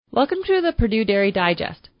Welcome to the Purdue Dairy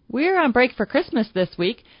Digest. We're on break for Christmas this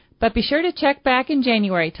week, but be sure to check back in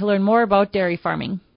January to learn more about dairy farming.